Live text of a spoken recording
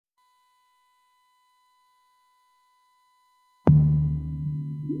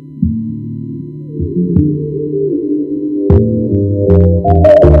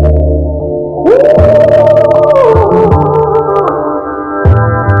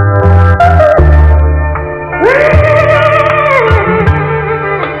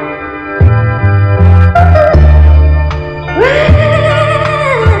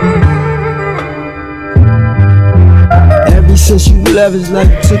left is like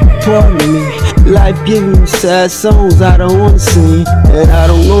you took a part of me. Life giving me sad songs I don't wanna sing. And I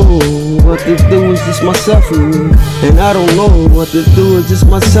don't know what to do, it's just myself and me. And I don't know what to do, it's just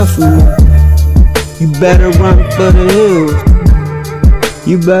myself and me. You better run for the hills.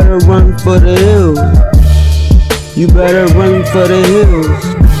 You better run for the hills. You better run for the hills.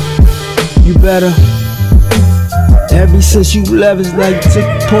 You better. Ever since you left, it's like you took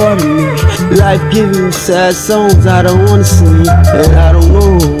a part of me. Life giving me sad songs I don't wanna sing. And I don't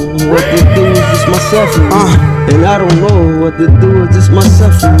know what to do, it's just myself and me. And I don't know what to do, it's just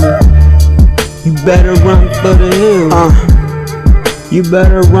myself and me. You better run for the hills. You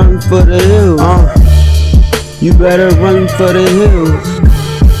better run for the hills. You better run for the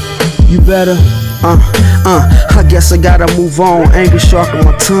hills. You better. I guess I gotta move on, anger sharp on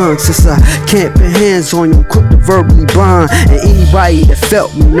my tongue. Since I can't put hands on you, I'm quick to verbally bond. And anybody that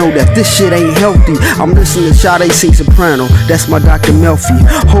felt me know that this shit ain't healthy. I'm listening to Sade sing soprano, that's my Dr. Melfi.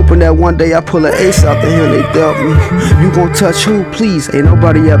 Hoping that one day I pull an ace out the hand they dealt me. You gon' touch who, please? Ain't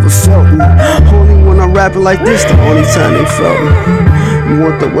nobody ever felt me. Only when I'm rapping like this, the only time they felt me. You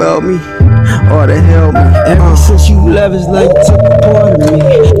want to weld me? Or to hell me. Ever since you left, it's like you took a part of me.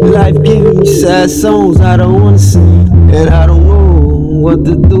 Life giving me sad songs I don't wanna sing. And I don't know what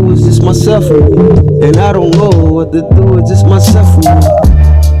to do, it's just myself and me. And I don't know what to do, it's just myself and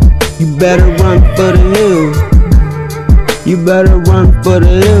me. You better run for the hills. You better run for the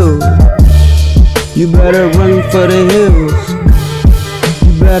hills. You better run for the hills.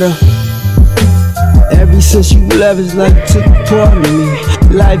 You better. Ever since you left, it's like you took a part of me.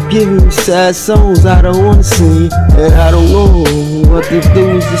 Life giving me sad songs I don't wanna sing. And I don't know what to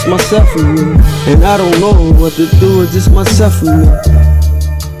do, it's just myself and me. And I don't know what to do, it's just myself and me.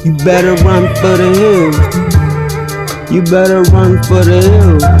 You better run for the hills. You better run for the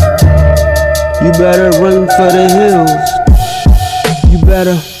hills. You better run for the hills. You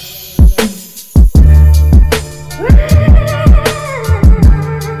better.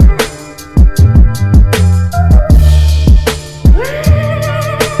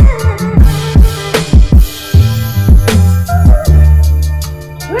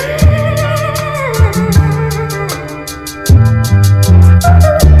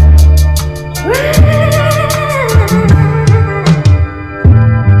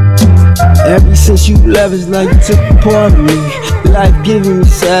 Ever since you left, it's like you took a part of me. Life giving me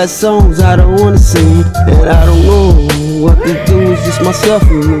sad songs I don't wanna sing. And I don't know what to do, it's just myself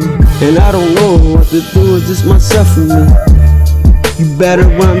and me. And I don't know what to do, it's just myself and me. You better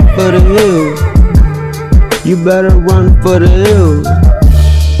run for the hills. You better run for the hills.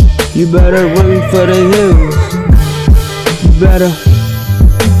 You better run for the hills. You better.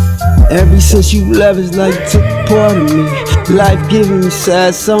 Ever since you left, it's like you took a part of me. Life giving me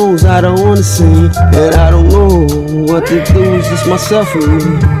sad songs I don't wanna sing. And I don't know what to do, it's just myself and me.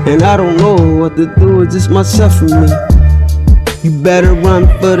 And I don't know what to do, it's just myself and me. You better run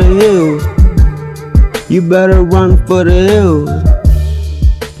for the hills. You better run for the hills.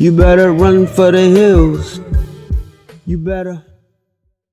 You better run for the hills. You better.